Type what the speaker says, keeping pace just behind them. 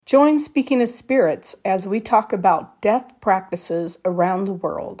Join Speaking of Spirits as we talk about death practices around the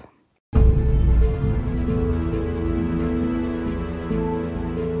world.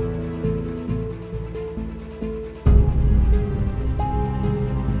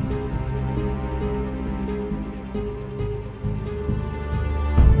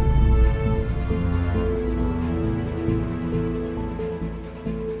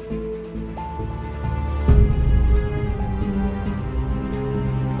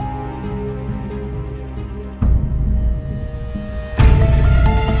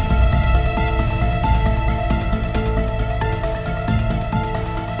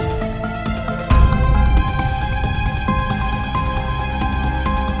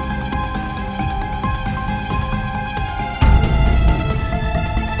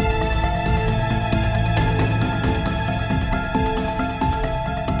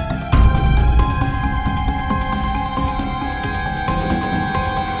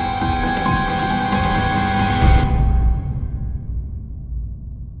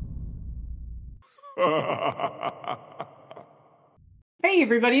 Hey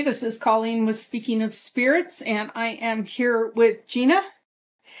everybody, this is Colleen with Speaking of Spirits, and I am here with Gina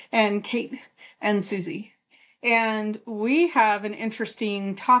and Kate and Susie. And we have an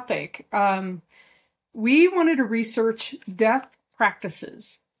interesting topic. We wanted to research death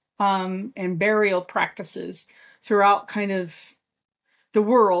practices and burial practices throughout kind of the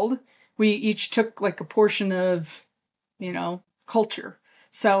world. We each took like a portion of, culture.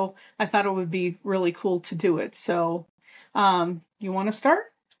 So I thought it would be really cool to do it. So you want to start?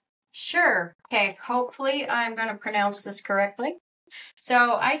 Sure. Okay, hopefully I'm going to pronounce this correctly.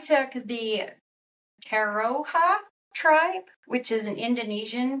 So I took the Taroha tribe, which is an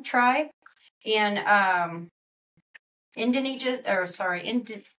Indonesian tribe in indigenous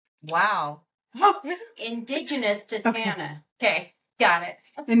to Tanna. Okay, got it.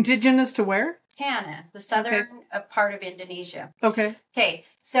 Indigenous to where? Tanna, the southern part of Indonesia. Okay. Okay,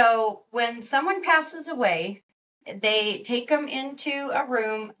 so when someone passes away, they take them into a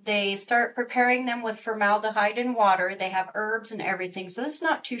room. They start preparing them with formaldehyde and water. They have herbs and everything. So it's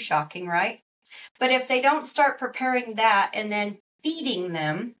not too shocking, right? But if they don't start preparing that and then feeding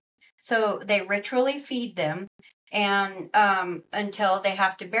them, so they ritually feed them and until they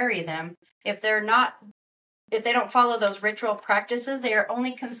have to bury them. If they don't follow those ritual practices, they are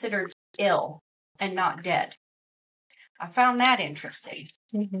only considered ill and not dead. I found that interesting.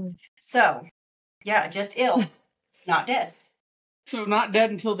 Mm-hmm. So, yeah, just ill. Not dead. So not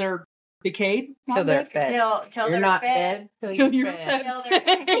dead until they're decayed? Till they're fed. Till you're they're not fed. dead till you're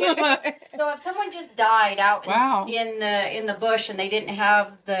fed. So if someone just died out in the bush and they didn't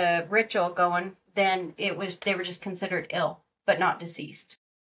have the ritual going, then they were just considered ill, but not deceased.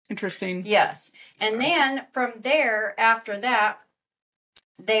 Interesting. Yes. And then from there, after that,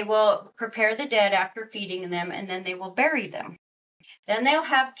 they will prepare the dead after feeding them, and then they will bury them. Then they'll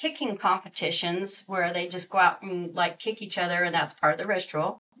have kicking competitions where they just go out and kick each other, and that's part of the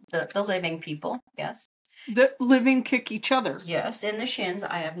ritual. The living people, yes. The living kick each other. Yes, in the shins.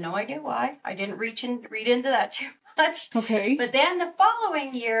 I have no idea why. I didn't read into that too much. Okay. But then the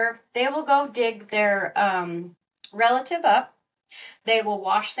following year, they will go dig their relative up. They will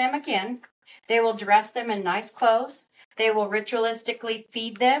wash them again. They will dress them in nice clothes. They will ritualistically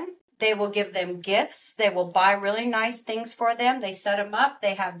feed them. They will give them gifts. They will buy really nice things for them. They set them up.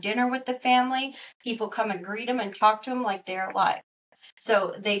 They have dinner with the family. People come and greet them and talk to them like they're alive.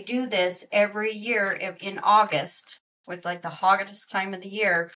 So they do this every year in August, with the hottest time of the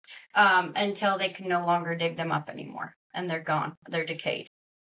year, until they can no longer dig them up anymore. And they're gone. They're decayed.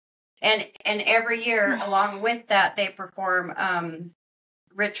 And every year, along with that, they perform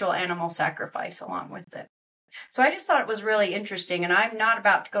ritual animal sacrifice along with it. So I just thought it was really interesting, and I'm not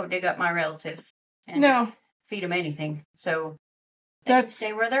about to go dig up my relatives and feed them anything. So that's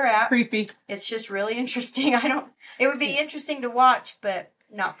stay where they're at. Creepy. It's just really interesting. It would be interesting to watch, but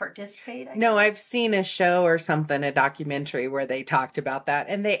not participate. I've seen a show or something, a documentary where they talked about that,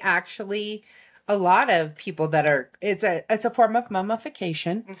 and they actually, a lot of people that are, it's a form of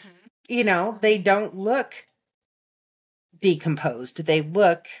mummification. Mm-hmm. They don't look decomposed. They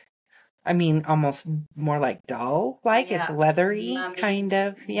look, almost more like doll-like. Yeah. It's leathery, kind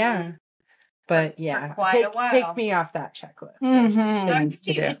of. Yeah. But yeah, for quite a while. Take me off that checklist. Mm-hmm.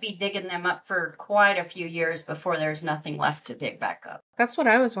 You could be digging them up for quite a few years before there's nothing left to dig back up. That's what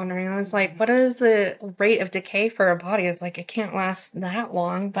I was wondering. I was like, what is the rate of decay for a body? I was like, it can't last that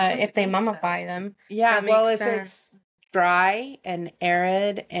long. But if they mummify them, if it's dry and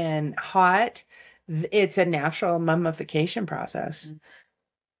arid and hot, it's a natural mummification process.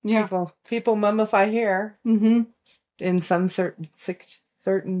 Yeah, people mummify here in some certain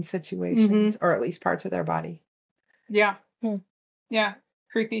certain situations, or at least parts of their body. Yeah. Hmm. Yeah.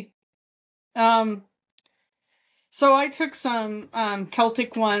 Creepy. So I took some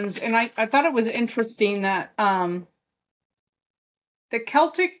Celtic ones, and I thought it was interesting that the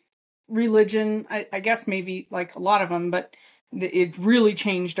Celtic religion, I guess maybe like a lot of them, but it really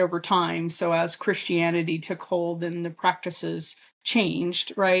changed over time. So as Christianity took hold and the practices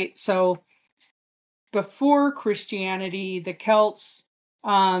changed, right? So before Christianity, the Celts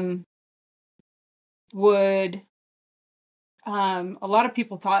would a lot of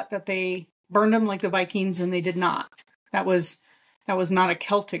people thought that they burned them like the Vikings, and they did not. That was not a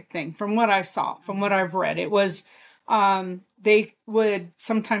Celtic thing, from what I saw, from what I've read. It was they would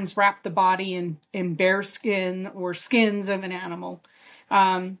sometimes wrap the body in bear skin or skins of an animal.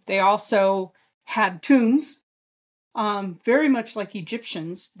 They also had tombs, very much like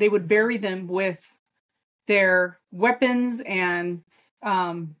Egyptians. They would bury them with their weapons and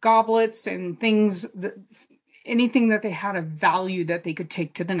goblets and things anything that they had of value that they could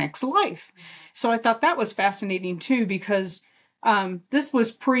take to the next life. So I thought that was fascinating too, because this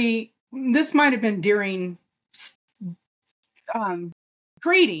might have been during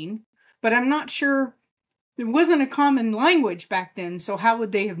trading, but I'm not sure. It wasn't a common language back then. So how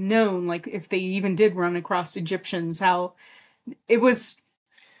would they have known, like if they even did run across Egyptians, how it was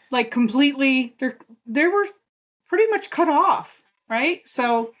like completely, they were pretty much cut off, right?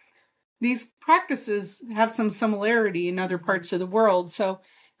 So these practices have some similarity in other parts of the world. So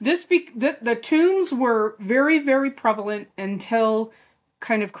the tombs were very, very prevalent until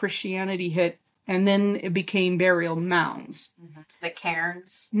kind of Christianity hit, and then it became burial mounds. The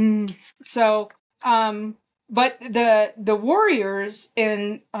cairns. So, but the warriors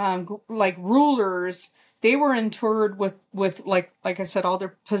and like rulers, they were interred with like I said, all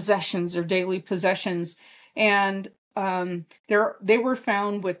their possessions, their daily possessions, and they were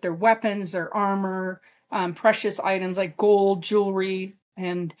found with their weapons, their armor, precious items like gold, jewelry,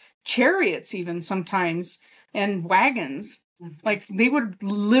 and chariots, even sometimes, and wagons. Like they would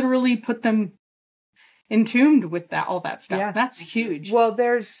literally put them entombed with all that stuff. Yeah. That's huge. Well,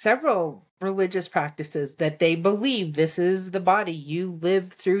 there's several religious practices that they believe this is the body you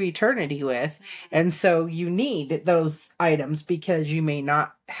live through eternity with, and so you need those items because you may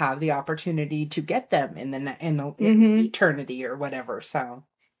not have the opportunity to get them in eternity or whatever. So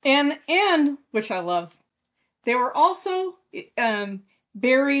and which I love, they were also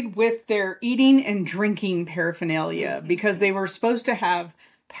buried with their eating and drinking paraphernalia because they were supposed to have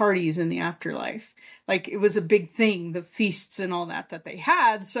parties in the afterlife. Like it was a big thing, the feasts and all that they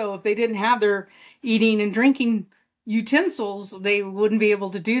had. So if they didn't have their eating and drinking utensils, they wouldn't be able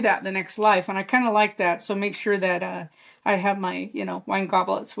to do that in the next life. And I kind of like that. So make sure that I have my, wine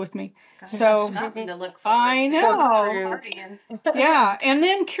goblets with me. So Something to look forward I to. know. Partying. Yeah. And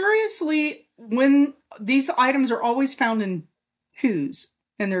then curiously, when these items are always found in twos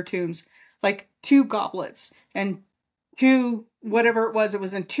in their tombs, like 2 goblets and 2, whatever it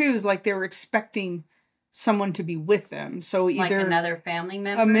was in twos, like they were expecting someone to be with them. So either like another family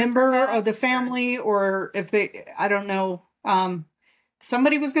member, a member perhaps, of the family, or if they, I don't know,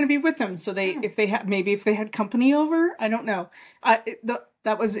 somebody was going to be with them. So if they had company over, I don't know.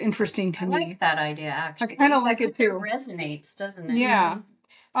 That was interesting to me. I like that idea, actually. I kind of like it too. It resonates, doesn't it? Yeah.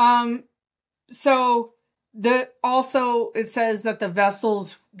 So it says that the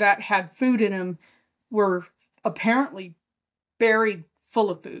vessels that had food in them were apparently buried full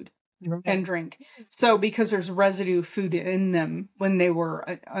of food and drink. So because there's residue food in them when they were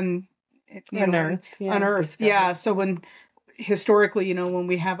unearthed. Yeah. So when historically, when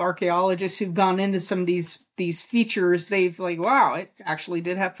we have archaeologists who've gone into some of these features, they've like, wow, it actually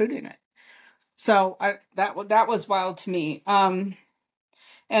did have food in it. So that was wild to me. And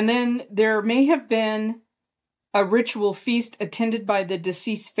then there may have been a ritual feast attended by the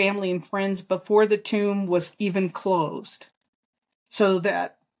deceased family and friends before the tomb was even closed, so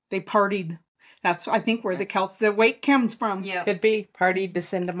that they partied. That's, I think, where the weight comes from. Yeah, could be partied to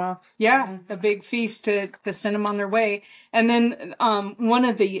send them off. Yeah, a big feast to send them on their way. And then one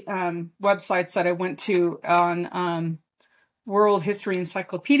of the websites that I went to on World History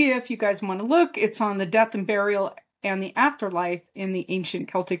Encyclopedia, if you guys want to look, it's on the death and burial and the afterlife in the ancient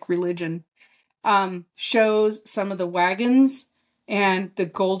Celtic religion. Shows some of the wagons and the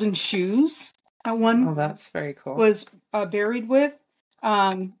golden shoes that one that's very cool. was buried with.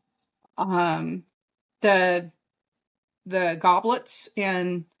 The goblets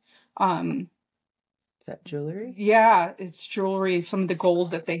and that jewelry. Yeah, it's jewelry, some of the gold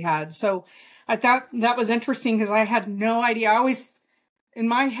that they had. So I thought that was interesting because I had no idea. I always, in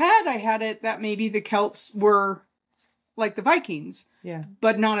my head, I had it that maybe the Celts were like the Vikings, Yeah.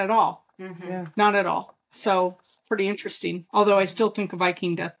 but not at all. Mhm. Yeah. Not at all. So pretty interesting. Although I still think a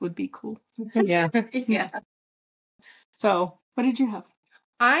Viking death would be cool. Yeah. Yeah. So what did you have?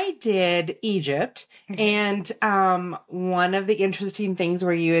 I did Egypt, and one of the interesting things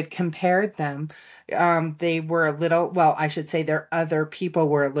where you had compared them, they were a little, well, I should say their other people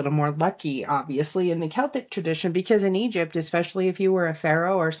were a little more lucky, obviously, in the Celtic tradition, because in Egypt, especially if you were a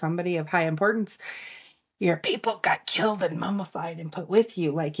pharaoh or somebody of high importance, your people got killed and mummified and put with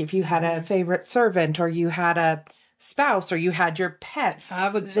you. Like if you had a favorite servant or you had a spouse or you had your pets. I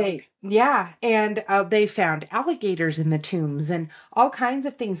would say. Yeah, and they found alligators in the tombs and all kinds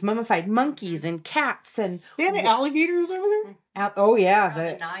of things, mummified monkeys and cats and They had alligators over there? oh yeah, On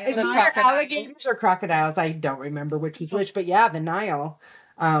the Nile. it's The either crocodiles. alligators or crocodiles. I don't remember which was which, but yeah, the Nile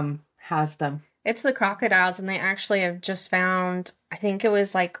has them. It's the crocodiles, and they actually have just found, I think it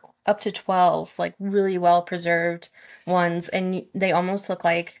was like up to 12, like really well preserved ones, and they almost look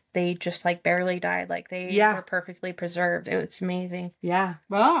like they just like barely died. Like they Yeah. were perfectly preserved. It's amazing. Yeah.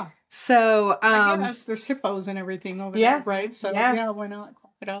 Ah, So I guess there's hippos and everything over yeah, there, right? So yeah. yeah, why not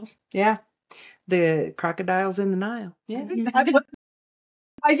crocodiles? yeah, the crocodiles in the Nile. Yeah.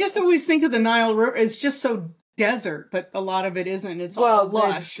 I just always think of the Nile River as just so desert, but a lot of it isn't. It's all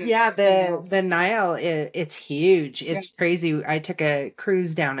lush. and everything else. The Nile, it's huge. It's crazy. I took a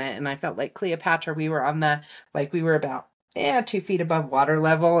cruise down it and I felt like Cleopatra. We were we were about 2 feet above water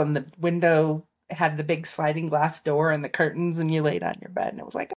level, and the window had the big sliding glass door and the curtains, and you laid on your bed and it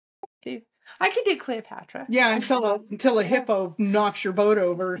was like, I could do Cleopatra. Yeah, until a hippo knocks your boat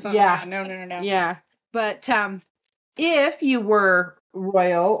over or something. Yeah. No. Yeah. But if you were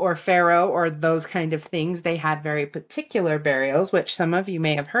royal or pharaoh or those kind of things, they had very particular burials, which some of you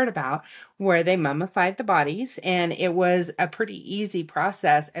may have heard about, where they mummified the bodies. And it was a pretty easy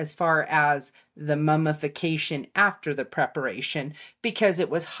process as far as the mummification after the preparation, because it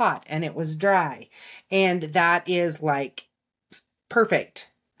was hot and it was dry. And that is like perfect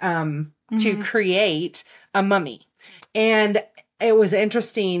to create a mummy. And it was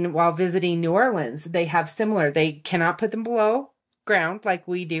interesting while visiting New Orleans, they have similar, they cannot put them below ground like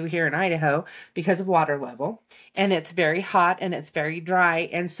we do here in Idaho because of water level. And it's very hot and it's very dry.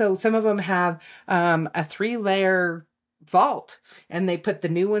 And so some of them have a 3-layer vault, and they put the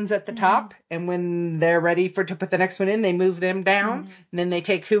new ones at the top. And when they're ready to put the next one in, they move them down. And then they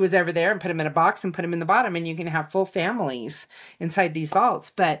take who was ever there and put them in a box and put them in the bottom. And you can have full families inside these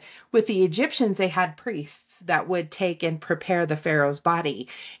vaults. But with the Egyptians, they had priests that would take and prepare the pharaoh's body.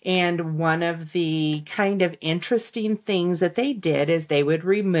 And one of the kind of interesting things that they did is they would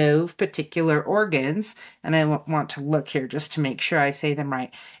remove particular organs. And I want to look here just to make sure I say them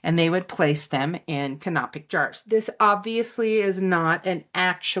right. And they would place them in canopic jars. This obviously is not an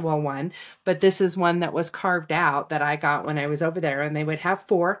actual one, but this is one that was carved out that I got when I was over there. And they would have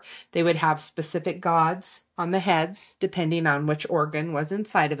 4. They would have specific gods on the heads, depending on which organ was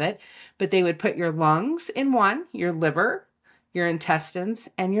inside of it. But they would put your lungs in one, your liver, your intestines,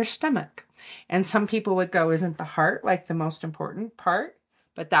 and your stomach. And some people would go, isn't the heart like the most important part?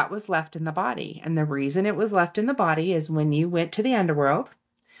 But that was left in the body. And the reason it was left in the body is when you went to the underworld,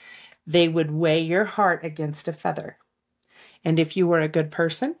 they would weigh your heart against a feather. And if you were a good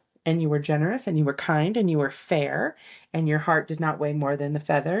person and you were generous and you were kind and you were fair and your heart did not weigh more than the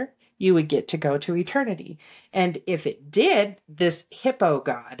feather, you would get to go to eternity. And if it did, this hippo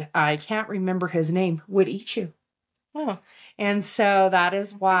god, I can't remember his name, would eat you. Oh, And so that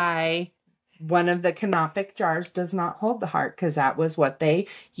is why one of the canopic jars does not hold the heart, because that was what they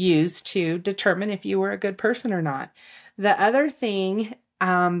used to determine if you were a good person or not. The other thing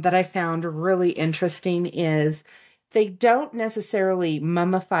that I found really interesting is they don't necessarily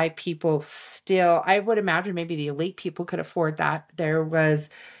mummify people still. I would imagine maybe the elite people could afford that. There was,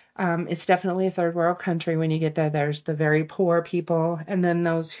 it's definitely a third world country when you get there. There's the very poor people and then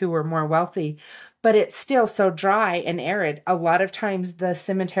those who were more wealthy. But it's still so dry and arid. A lot of times the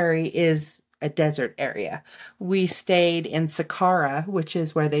cemetery is a desert area. We stayed in Saqqara, which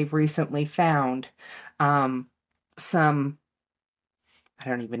is where they've recently found some, I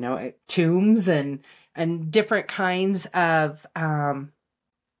don't even know, tombs and different kinds of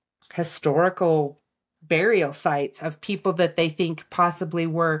historical burial sites of people that they think possibly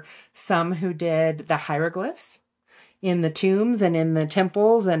were some who did the hieroglyphs in the tombs and in the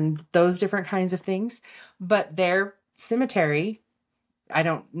temples and those different kinds of things. But their cemetery, I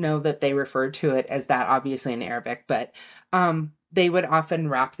don't know that they referred to it as that, obviously in Arabic, but they would often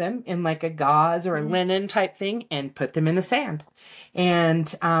wrap them in like a gauze or a linen type thing and put them in the sand. And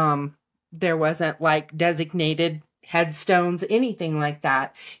there wasn't like designated headstones, anything like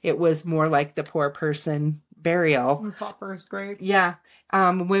that. It was more like the poor person burial. Copper is great. Yeah.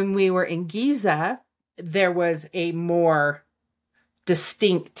 When we were in Giza, there was a more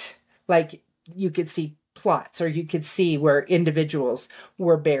distinct, like you could see plots or you could see where individuals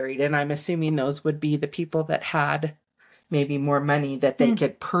were buried. And I'm assuming those would be the people that had maybe more money that they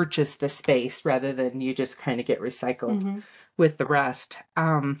could purchase the space rather than you just kind of get recycled with the rest.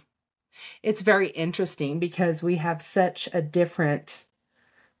 It's very interesting because we have such a different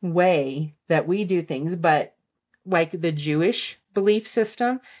way that we do things, but like the Jewish belief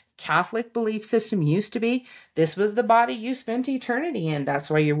system, Catholic belief system used to be, this was the body you spent eternity in. That's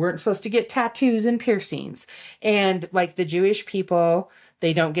why you weren't supposed to get tattoos and piercings. And like the Jewish people,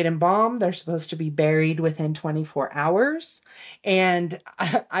 they don't get embalmed. They're supposed to be buried within 24 hours. And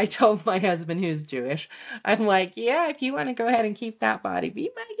I told my husband, who's Jewish, I'm like, yeah, if you want to go ahead and keep that body,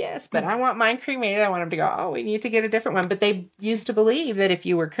 be my guest. But I want mine cremated. I want him to go, oh, we need to get a different one. But they used to believe that if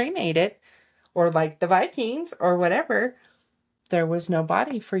you were cremated, or like the Vikings or whatever, there was no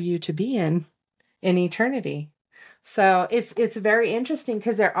body for you to be in eternity. So it's very interesting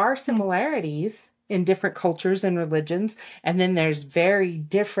because there are similarities in different cultures and religions, and then there's very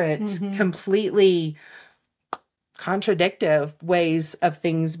different, completely contradictory ways of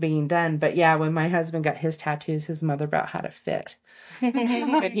things being done. But yeah, when my husband got his tattoos, his mother about had a fit.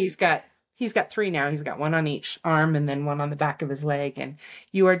 But he's got 3 now. He's got one on each arm and then one on the back of his leg. And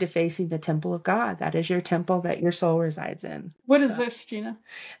you are defacing the temple of God. That is your temple that your soul resides in. What is this, Gina?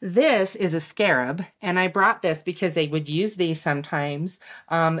 This is a scarab. And I brought this because they would use these sometimes.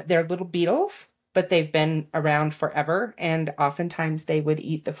 They're little beetles, but they've been around forever. And oftentimes they would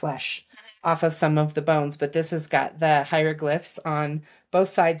eat the flesh off of some of the bones. But this has got the hieroglyphs on both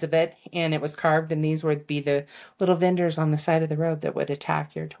sides of it, and it was carved, and these would be the little vendors on the side of the road that would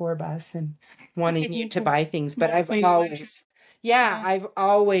attack your tour bus and wanting you to buy things. But I've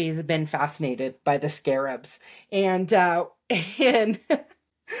always been fascinated by the scarabs. And and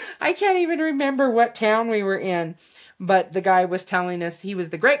I can't even remember what town we were in, but the guy was telling us he was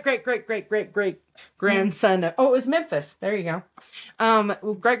the great grandson of, it was Memphis. There you go.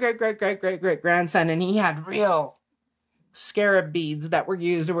 Great grandson, and he had real scarab beads that were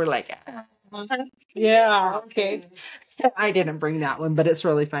used, and we're like, yeah, okay. I didn't bring that one, but it's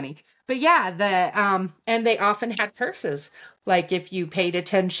really funny. But yeah, and they often had curses. Like if you paid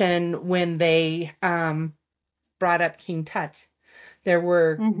attention when they brought up King Tut, there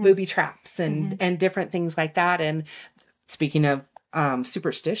were booby traps and different things like that. And speaking of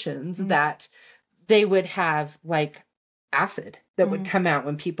superstitions, that they would have like acid that would come out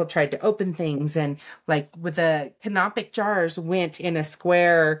when people tried to open things, and like with the canopic jars went in a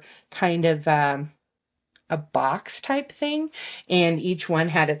square kind of a box type thing, and each one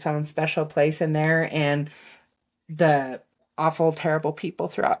had its own special place in there. And the awful, terrible people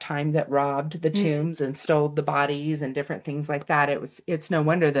throughout time that robbed the tombs and stole the bodies and different things like that, it's no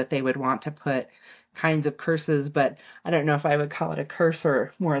wonder that they would want to put kinds of curses, but I don't know if I would call it a curse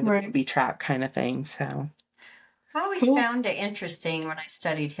or more the booby trap kind of thing. So I always found it interesting when I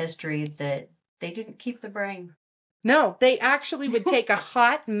studied history that they didn't keep the brain. No, they actually would take a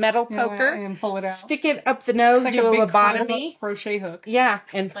hot metal poker and pull it out, stick it up the nose, like do a big lobotomy, crochet hook. Yeah,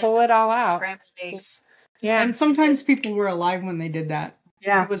 and pull it all out. Scrambled eggs. Yeah, and sometimes people were alive when they did that.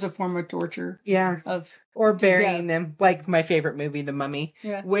 Yeah, it was a form of torture. Yeah, or burying them, like my favorite movie, The Mummy.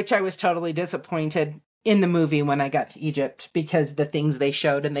 Yeah, which I was totally disappointed in the movie when I got to Egypt because the things they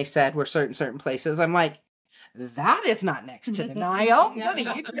showed and they said were certain places. I'm like, that is not next to the Nile. What do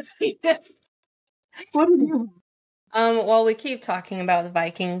you do? What do you? While we keep talking about the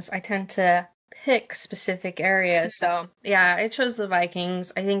Vikings, I tend to pick specific areas. So yeah, I chose the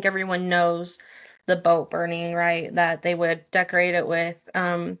Vikings. I think everyone knows the boat burning, right? That they would decorate it with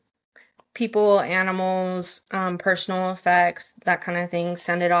people, animals, personal effects, that kind of thing,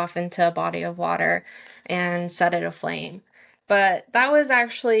 send it off into a body of water and set it aflame. But that was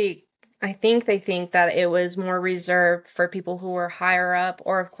actually, I think they think that it was more reserved for people who were higher up,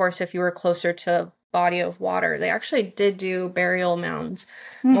 or of course, if you were closer to a body of water. They actually did do burial mounds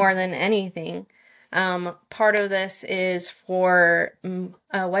more than anything. Part of this is for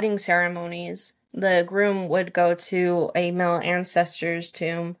wedding ceremonies. The groom would go to a male ancestor's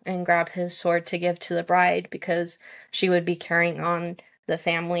tomb and grab his sword to give to the bride because she would be carrying on the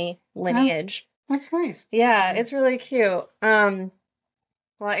family lineage. That's nice. Yeah, it's really cute. Well,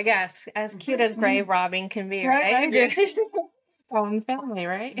 I guess as cute as grave robbing can be, right? Own family,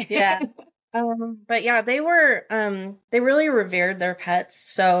 right? Yeah. But yeah, they really revered their pets.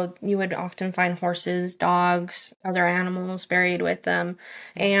 So you would often find horses, dogs, other animals buried with them.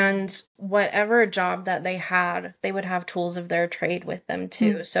 And whatever job that they had, they would have tools of their trade with them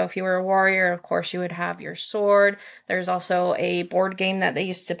too. So if you were a warrior, of course, you would have your sword. There's also a board game that they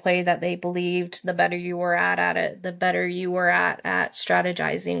used to play that they believed the better you were at it, the better you were at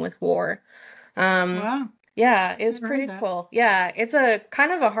strategizing with war. Wow. Yeah, it's Never heard pretty that. cool. Yeah, it's a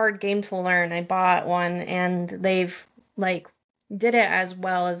kind of a hard game to learn. I bought one and they've like did it as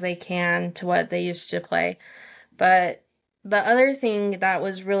well as they can to what they used to play. But the other thing that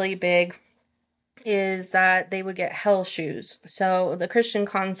was really big is that they would get hell shoes. So the Christian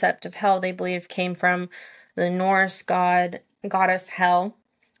concept of hell, they believe, came from the Norse goddess Hel.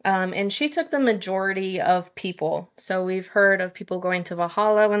 And she took the majority of people. So we've heard of people going to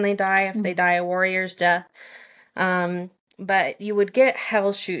Valhalla when they die, if they die a warrior's death. But you would get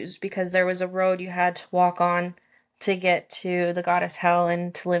hell shoes because there was a road you had to walk on to get to the goddess Hel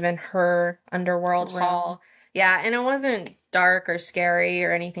and to live in her underworld hall. Yeah, and it wasn't dark or scary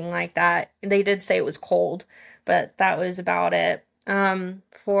or anything like that. They did say it was cold, but that was about it.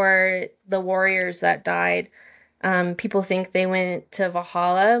 For the warriors that died, people think they went to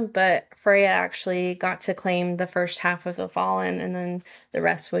Valhalla, but Freya actually got to claim the first half of the Fallen, and then the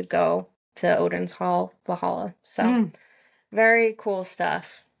rest would go to Odin's Hall, Valhalla. So, very cool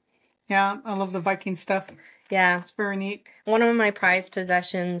stuff. Yeah, I love the Viking stuff. Yeah. It's very neat. One of my prized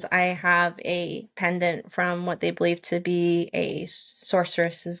possessions, I have a pendant from what they believe to be a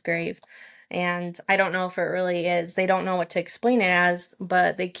sorceress's grave. And I don't know if it really is. They don't know what to explain it as,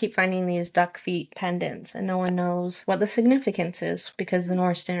 but they keep finding these duck feet pendants, and no one knows what the significance is because the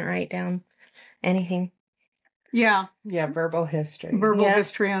Norse didn't write down anything. Yeah, Yeah, verbal history. verbal Yeah.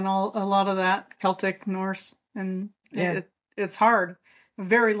 history on a lot of that Celtic, Norse, and Yeah. it's hard.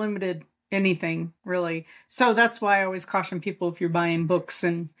 Very limited anything really. So that's why I always caution people if you're buying books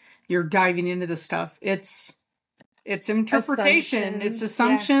and you're diving into the stuff. It's interpretation. It's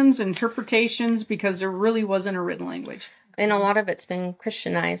assumptions, interpretations, because there really wasn't a written language. And a lot of it's been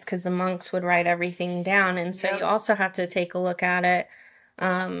Christianized because the monks would write everything down. And so Yep. you also have to take a look at it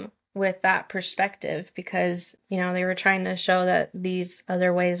with that perspective because, you know, they were trying to show that these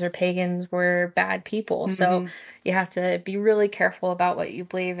other ways or pagans were bad people. So you have to be really careful about what you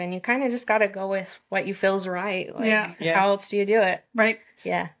believe, and you kind of just got to go with what you feel's right. Like, Yeah. how else do you do it? Right.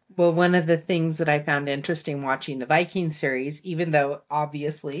 Yeah. Well, one of the things that I found interesting watching the Viking series, even though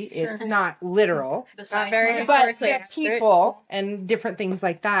obviously Sure. it's not literal, Not very but historically the accurate. people and different things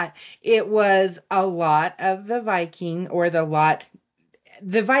like that, it was a lot of the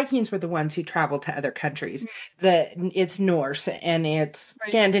the Vikings were the ones who traveled to other countries. It's Norse and it's Right.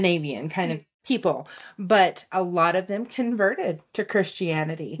 Scandinavian kind of people, but a lot of them converted to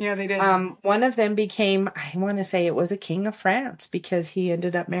Christianity. Yeah, they did. One of them became, I want to say it was a king of France because he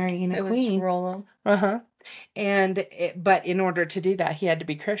ended up marrying a It was queen. Rollo. But in order to do that, he had to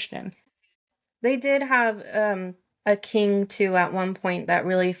be Christian. They did have a king too at one point that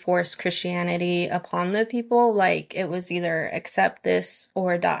really forced Christianity upon the people. Like it was either accept this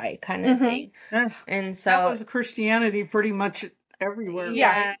or die kind of Mhm. thing. Ugh, And so that was Christianity pretty much everywhere.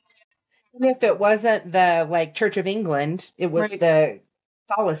 Yeah. And if it wasn't the Church of England, it was Right. the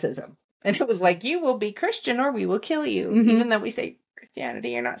Catholicism. And it was like, you will be Christian or we will kill you. Mhm. Even though we say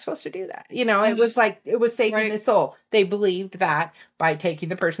Christianity, you're not supposed to do that. You know, it was like, it was saving Right. the soul. They believed that by taking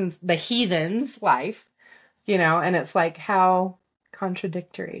the heathen's life, you know, and it's like, how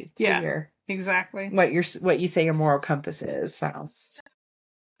contradictory to Yeah. Exactly. what you say your moral compass is. So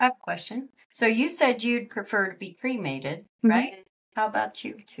I have a question. So you said you'd prefer to be cremated, Mhm. right? How about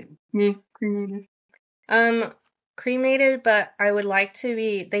you two? Me, cremated. cremated, but I would like to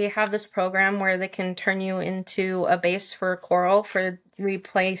be. They have this program where they can turn you into a base for coral for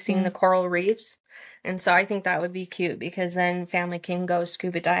replacing the coral reefs. And so I think that would be cute because then family can go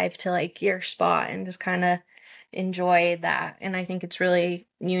scuba dive to like your spot and just kind of enjoy that. And I think it's really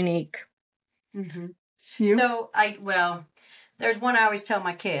unique. Mm-hmm. You? So there's one I always tell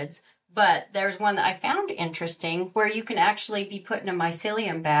my kids, but there's one that I found interesting where you can actually be put in a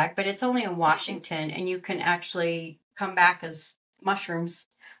mycelium bag, but it's only in Washington, and you can actually come back as mushrooms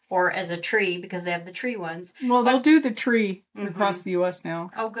or as a tree because they have the tree ones. Well, they'll do the tree Mhm. across the U.S. now.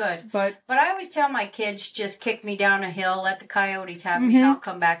 Oh, good. But But I always tell my kids, just kick me down a hill, let the coyotes have me, Mhm. and I'll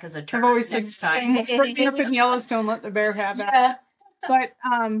come back as a turd I've always said, next time. stick me up in Yellowstone, let the bear have that. Yeah. But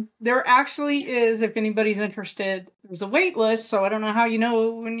there actually is, if anybody's interested, there's a wait list, so I don't know how you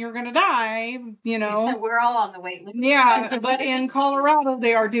know when you're going to die, you know. We're all on the wait list. Yeah, but in Colorado,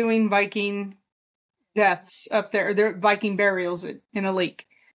 they are doing Viking deaths up there. They're Viking burials in a lake.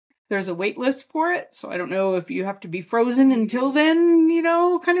 there's a wait list for it. So I don't know if you have to be frozen until then,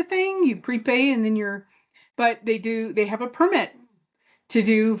 kind of thing. You prepay and then but they have a permit to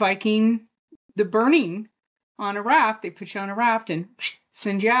do Viking, the burning on a raft. They put you on a raft and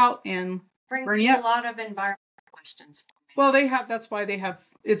send you out and burn you a up. lot of environmental questions. Well, that's why they have,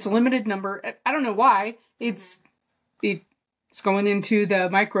 it's a limited number. I don't know why. It's going into the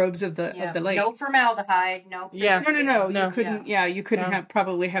microbes of the lake. No formaldehyde, no. Yeah. No. No. You couldn't. Yeah, you couldn't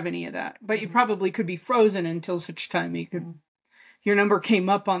probably have any of that. But you probably could be frozen until such time your number came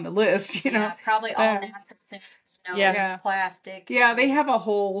up on the list. Yeah, probably all natural things. No plastic. Yeah, they have a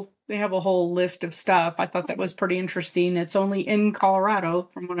whole list of stuff. I thought that was pretty interesting. It's only in Colorado,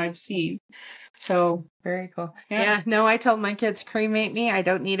 from what I've seen. So very cool. Yeah. No, I told my kids, cremate me. I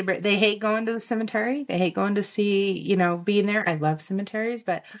don't need they hate going to the cemetery. They hate going to see, being there. I love cemeteries,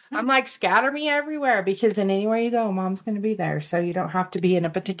 but I'm like, scatter me everywhere, because then anywhere you go, Mom's going to be there. So you don't have to be in a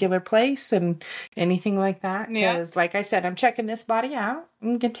particular place and anything like that. Because like I said, I'm checking this body out.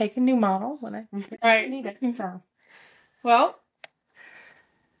 I'm going to take a new model when I need it. So, well,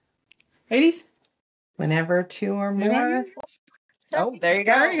 ladies, whenever 2 or more. Oh, there you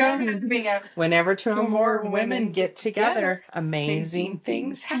go. Whenever 2 or more women get together, amazing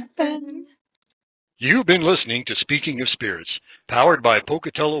things happen. You've been listening to Speaking of Spirits, powered by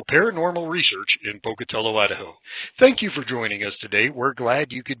Pocatello Paranormal Research in Pocatello, Idaho. Thank you for joining us today. We're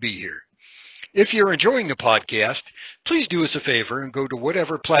glad you could be here. If you're enjoying the podcast, please do us a favor and go to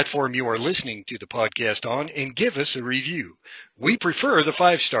whatever platform you are listening to the podcast on and give us a review. We prefer the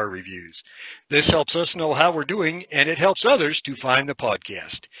 5-star reviews. This helps us know how we're doing, and it helps others to find the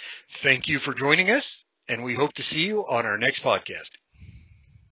podcast. Thank you for joining us, and we hope to see you on our next podcast.